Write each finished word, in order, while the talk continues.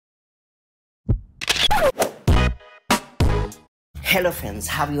Hello friends,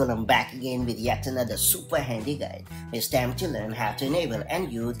 how are you all? I'm back again with yet another super handy guide. It's time to learn how to enable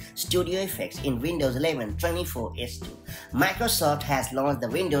and use studio effects in Windows 11 24S2. Microsoft has launched the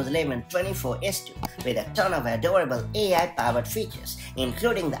Windows 11 24S2 with a ton of adorable AI-powered features,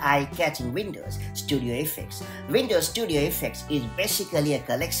 including the eye-catching Windows Studio Effects. Windows Studio Effects is basically a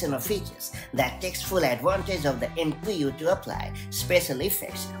collection of features that takes full advantage of the NPU to apply special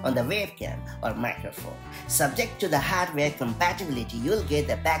effects on the webcam or microphone. Subject to the hardware compatibility, you'll get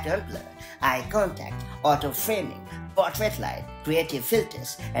the background blur, eye contact, auto framing, portrait light, creative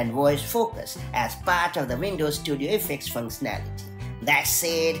filters, and voice focus as part of the Windows Studio Effects functionality. That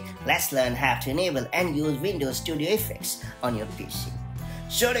said, let's learn how to enable and use Windows Studio Effects on your PC.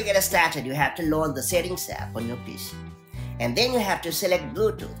 So to get started, you have to load the Settings app on your PC. And then you have to select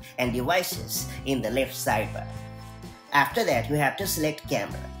Bluetooth and devices in the left sidebar. After that, you have to select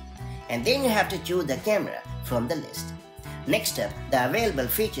Camera. And then you have to choose the camera from the list. Next up, the available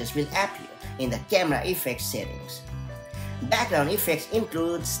features will appear in the camera effects settings. Background effects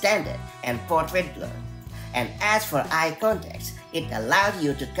include standard and portrait blur. And as for eye contacts, it allows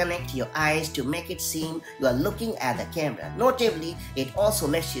you to connect your eyes to make it seem you are looking at the camera. Notably, it also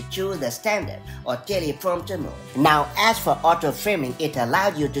lets you choose the standard or teleprompter mode. Now, as for auto framing, it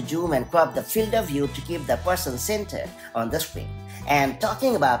allows you to zoom and crop the field of view to keep the person centered on the screen. And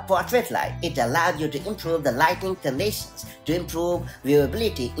talking about portrait light, it allows you to improve the lighting conditions to improve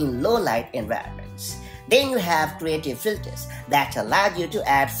viewability in low light environments. Then you have creative filters that allow you to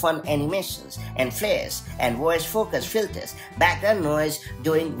add fun animations and flares and voice focus filters, background noise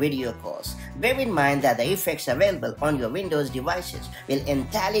during video calls. Bear in mind that the effects available on your Windows devices will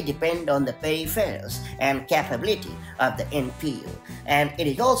entirely depend on the peripherals and capability of the NPU. And it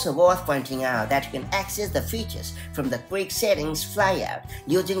is also worth pointing out that you can access the features from the quick settings flyout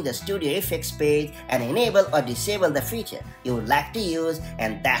using the Studio Effects page and enable or disable the feature you would like to use,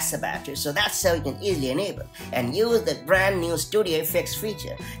 and that's about it. So that's how you can easily enable and use the brand new Studio Effects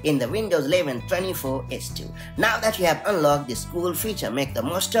feature in the Windows 11 24S2. Now that you have unlocked this cool feature, make the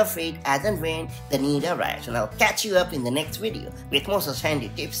most of it as and when the need arrives. And I'll catch you up in the next video with more such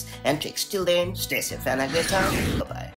handy tips and tricks. Till then, stay safe and have a great time. Bye-bye.